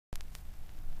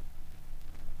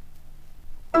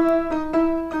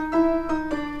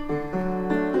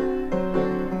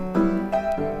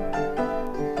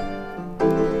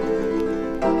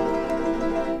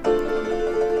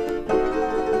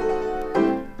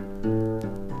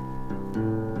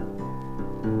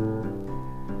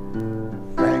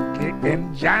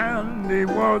and Johnny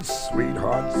was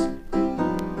sweethearts.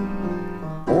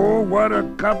 Oh, what a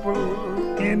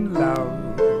couple in love.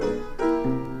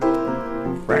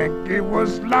 Frankie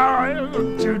was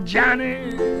loyal to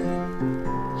Johnny,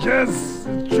 just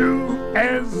as true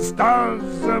as the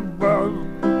stars above.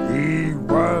 He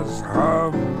was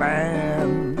her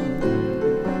man,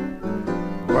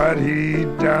 but he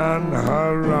done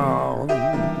her wrong.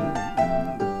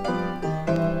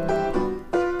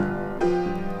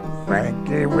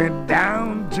 Frankie went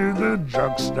down to the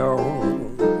drugstore.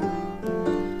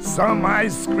 Some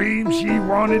ice cream she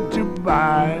wanted to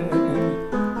buy.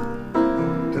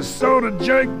 The soda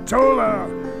jerk told her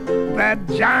that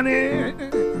Johnny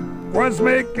was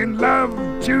making love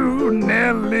to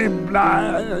Nellie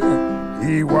Bly.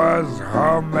 He was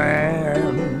her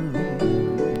man,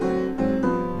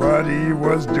 but he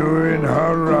was doing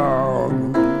her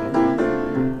wrong.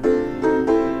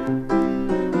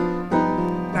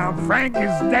 Now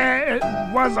Frankie's dad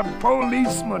was a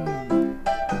policeman.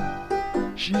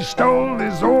 She stole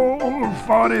his old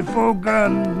 44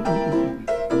 gun.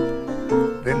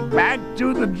 Then back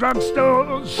to the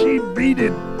drugstore she beat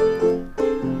it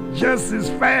just as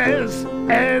fast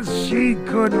as she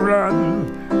could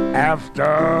run after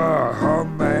her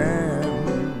man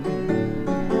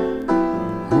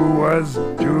who was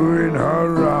doing her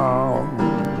wrong.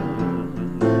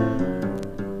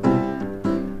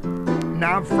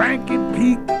 Now Frankie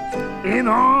peeked in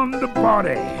on the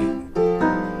party.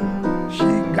 She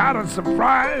got a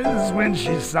surprise when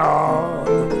she saw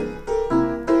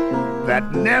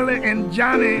that Nellie and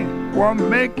Johnny were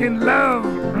making love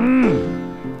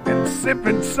and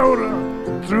sipping soda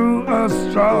through a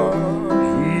straw.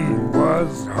 He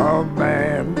was her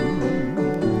man,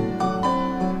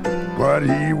 but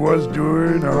he was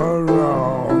doing her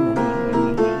wrong.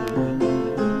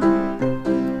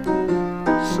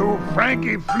 So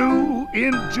Frankie flew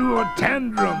into a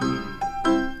tantrum.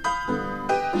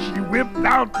 She whipped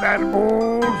out that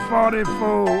old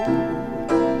 44,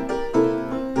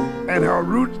 and her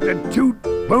rooster toot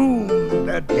boom,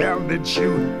 that hell did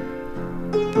shoot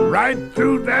right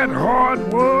through that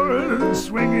hardwood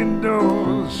swinging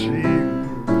door. She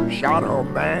shot her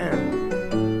man,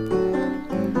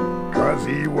 'cause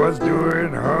he was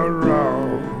doing her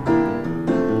wrong.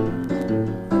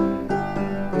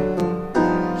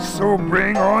 So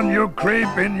bring on your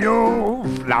crepe and your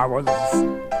flowers.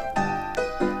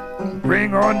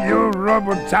 Bring on your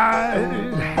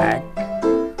rubber-tied hack.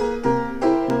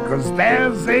 'Cause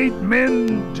there's 8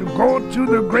 men to go to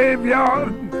the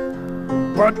graveyard,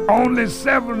 but only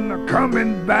 7 are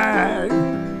coming back.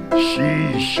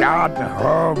 She shot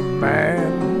her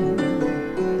man,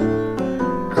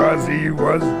 'cause he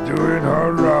was doing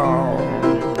her wrong.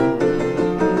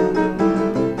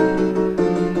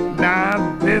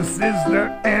 Now this is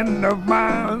the end of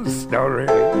my story.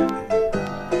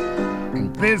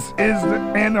 This is the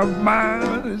end of my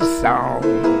song.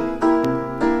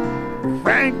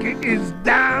 Frankie is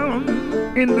down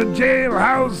in the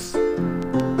jailhouse,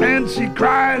 and she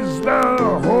cries the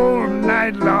whole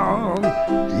night long.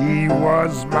 He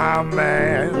was my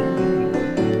man,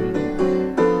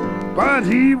 but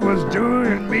he was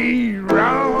doing me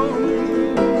wrong.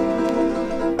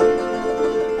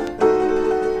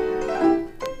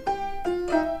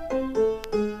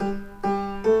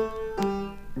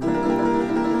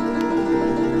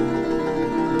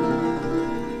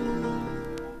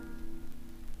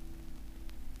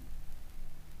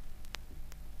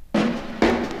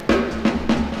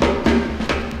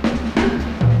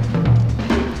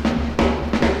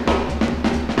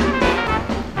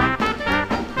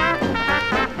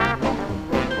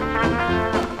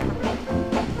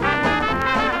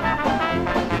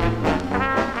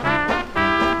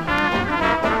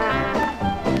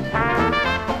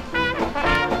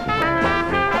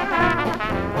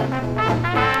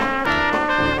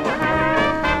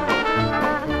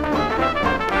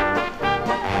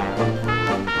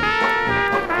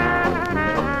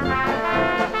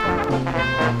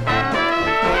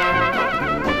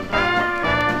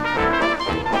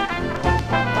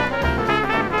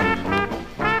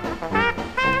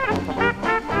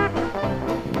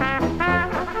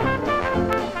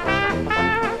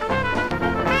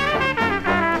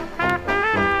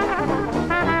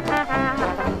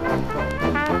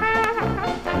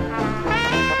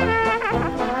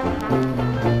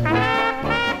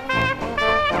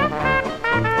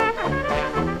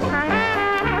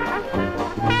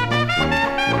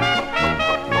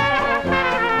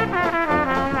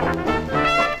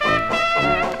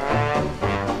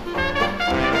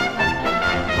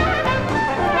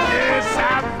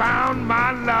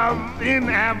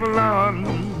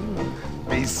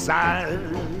 beside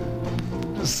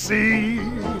the sea.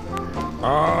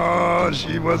 Oh,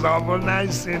 she was awful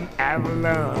nice in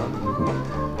Avalon.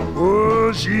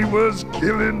 Oh, she was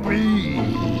killing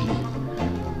me.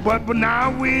 But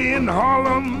now we're in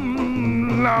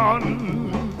Harlem, Lord.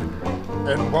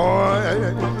 And boy,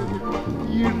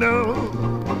 you know,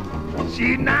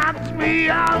 she knocked me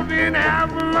out in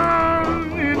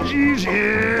Avalon, and she's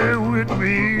here with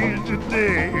me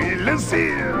today. Let's see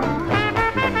her.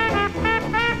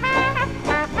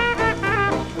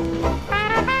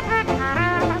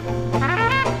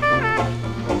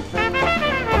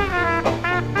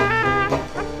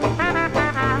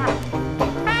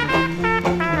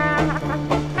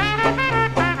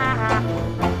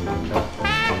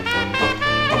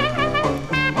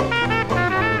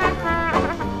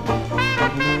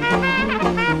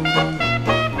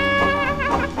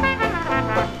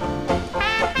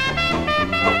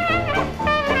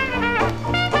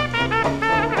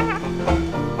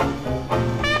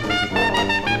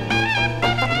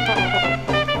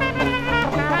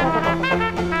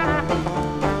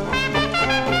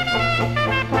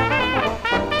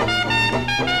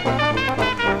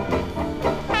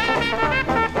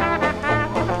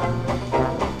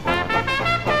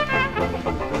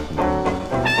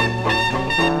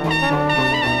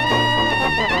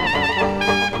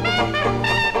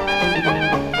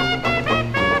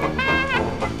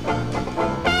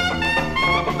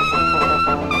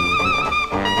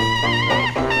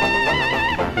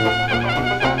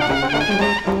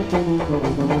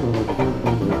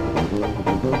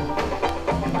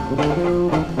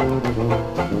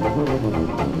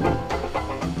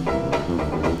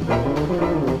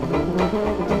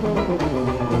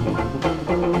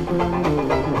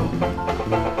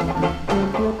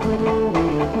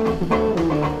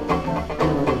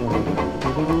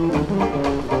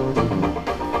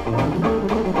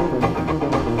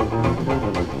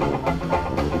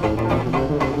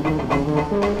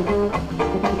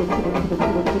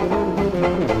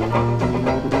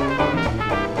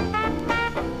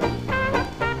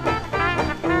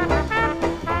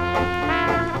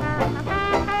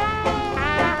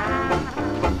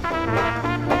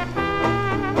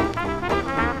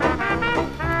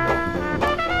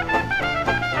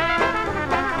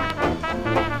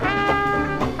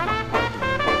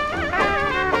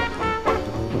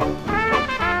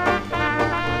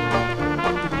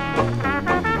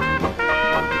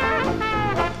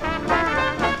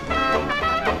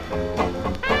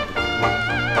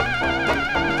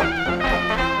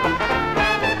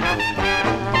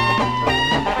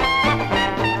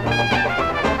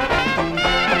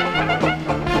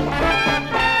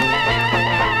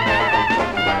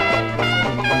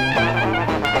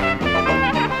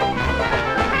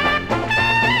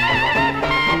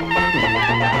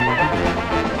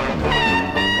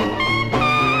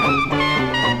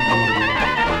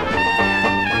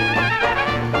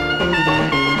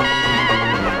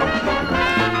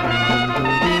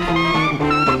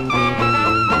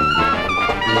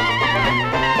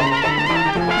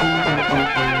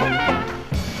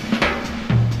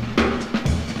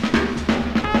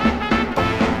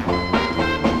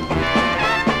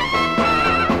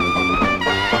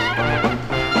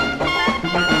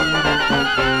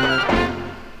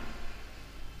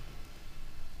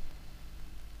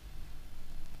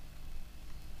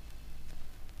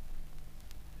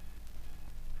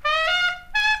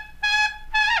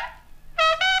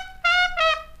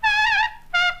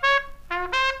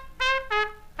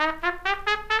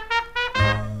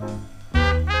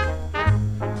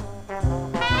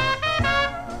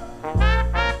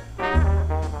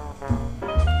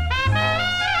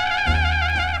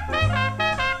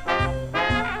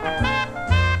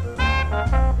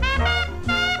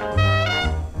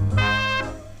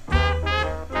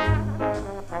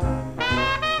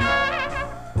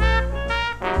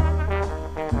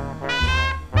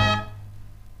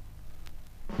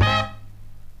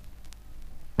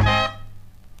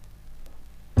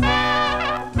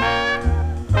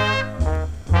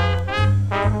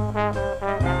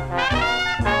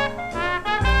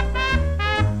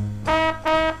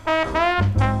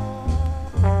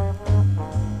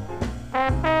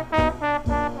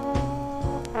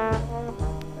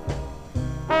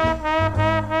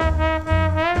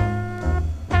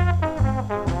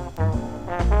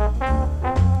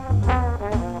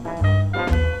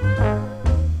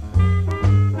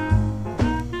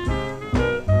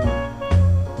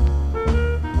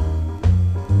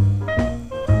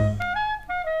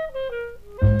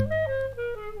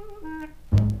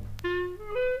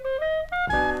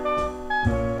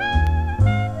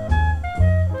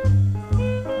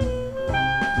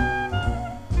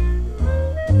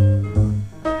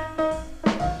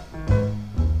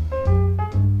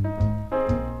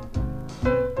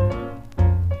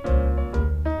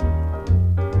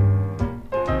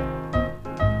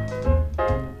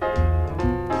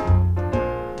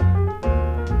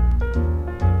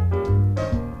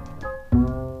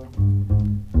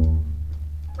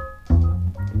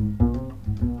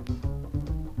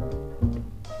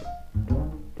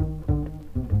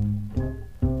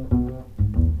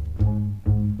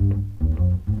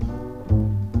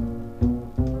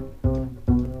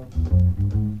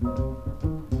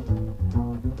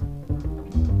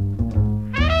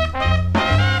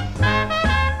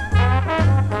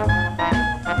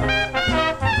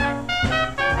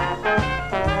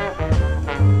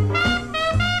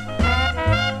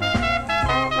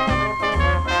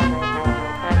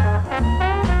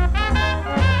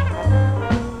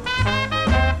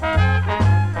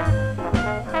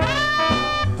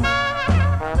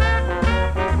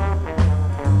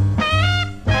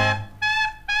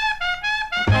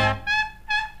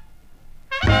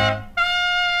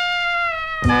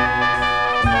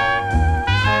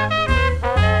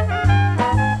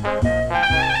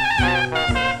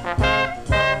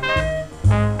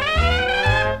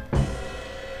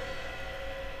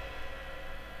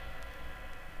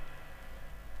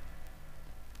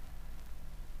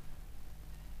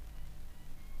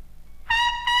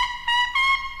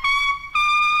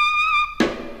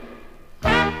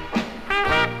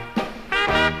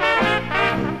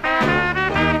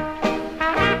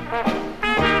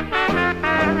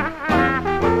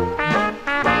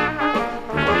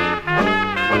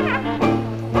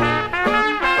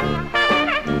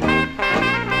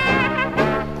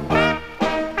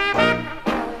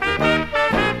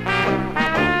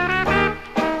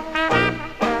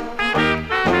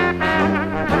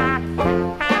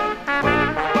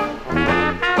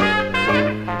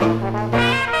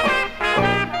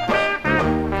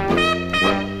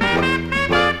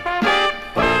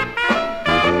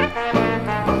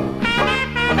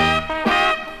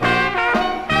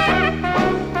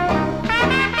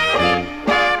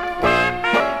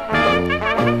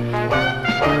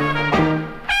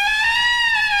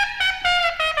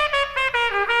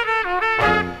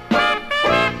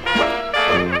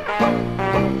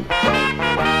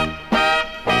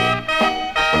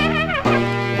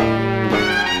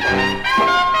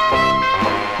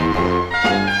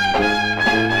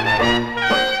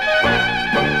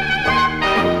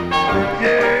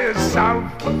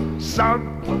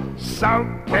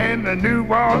 and New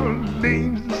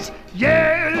Orleans.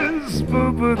 Yes,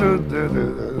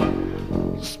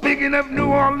 speaking of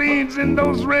New Orleans and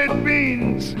those red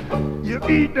beans, you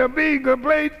eat a bigger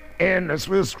plate and the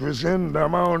Swiss Chris in the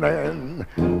morning.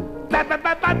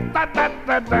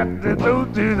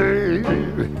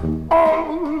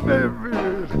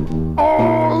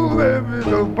 Oh, baby,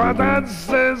 the patat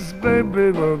says,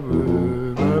 baby,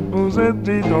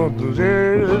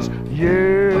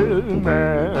 yeah,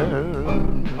 man.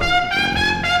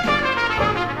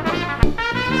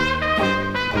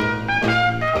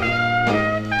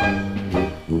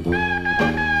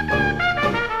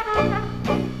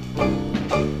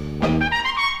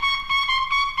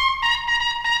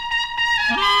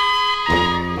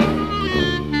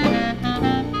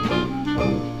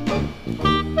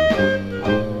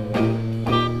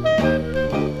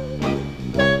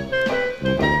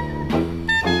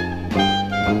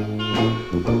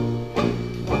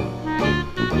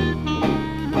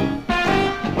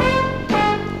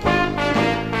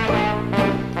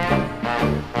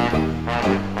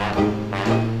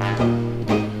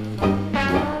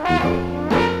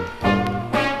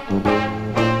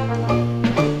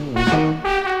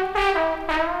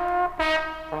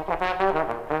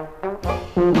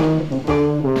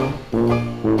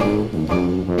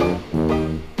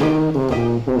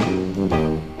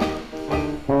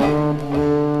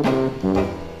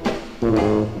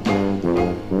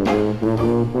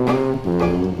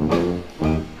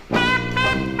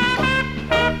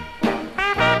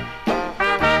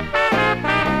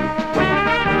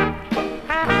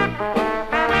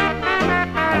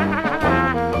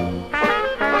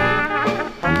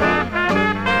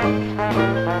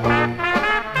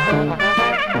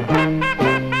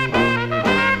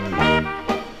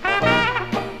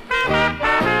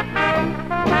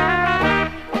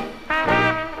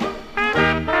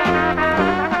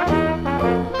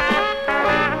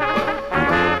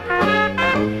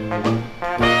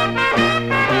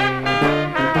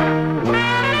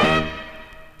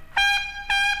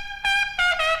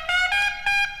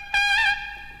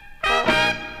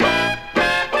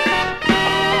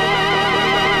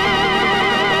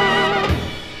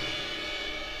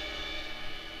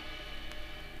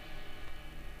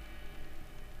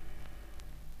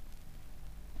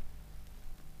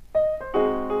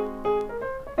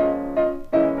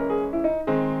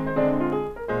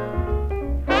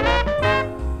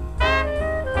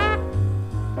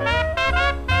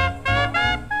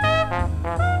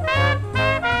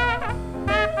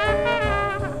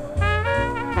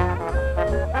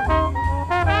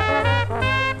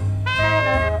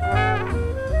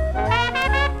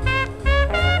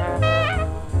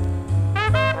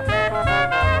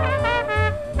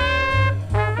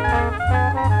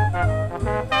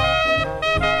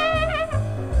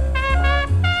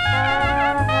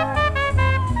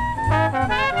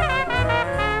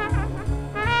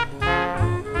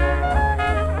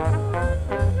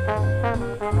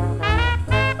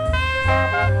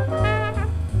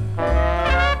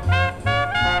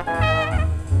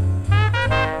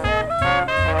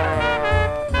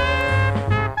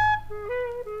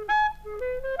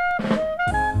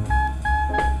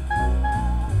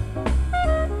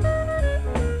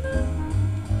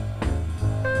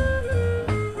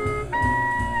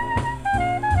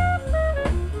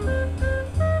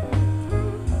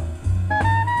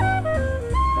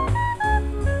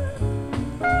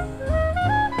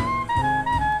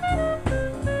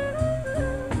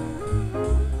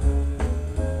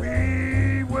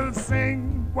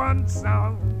 One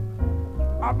song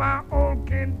of my old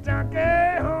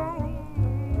Kentucky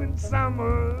home. In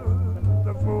summer,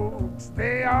 the folks,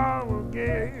 they all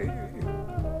gay.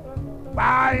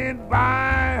 By and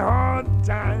by, hard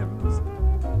times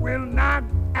will knock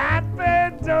at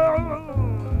the door.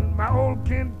 My old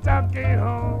Kentucky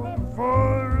home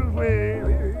far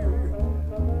away.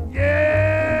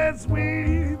 Yes,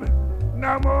 we've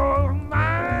no more,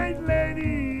 my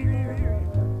lady.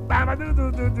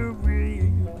 Ba-ba-do-do-do-do-wee.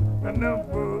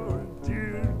 Number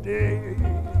today.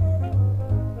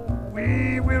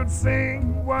 We will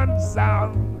sing one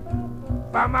song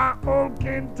for my old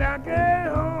Kentucky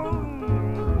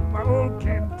home, my old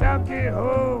Kentucky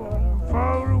home,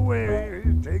 far away.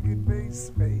 Take it, bass,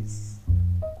 bass.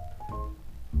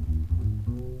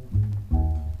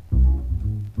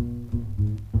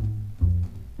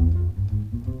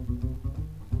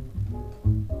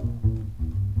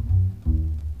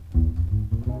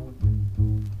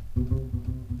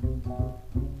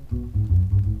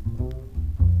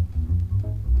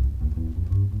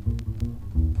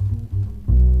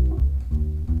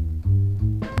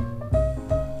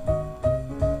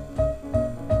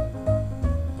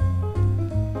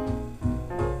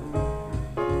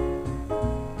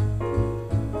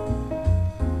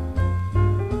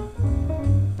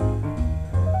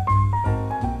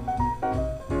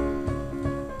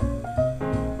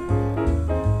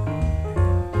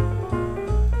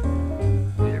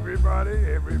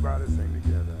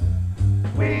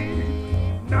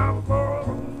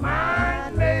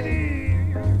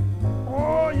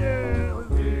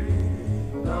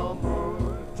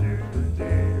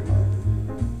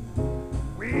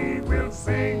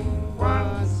 sing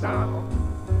one song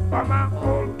for my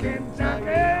old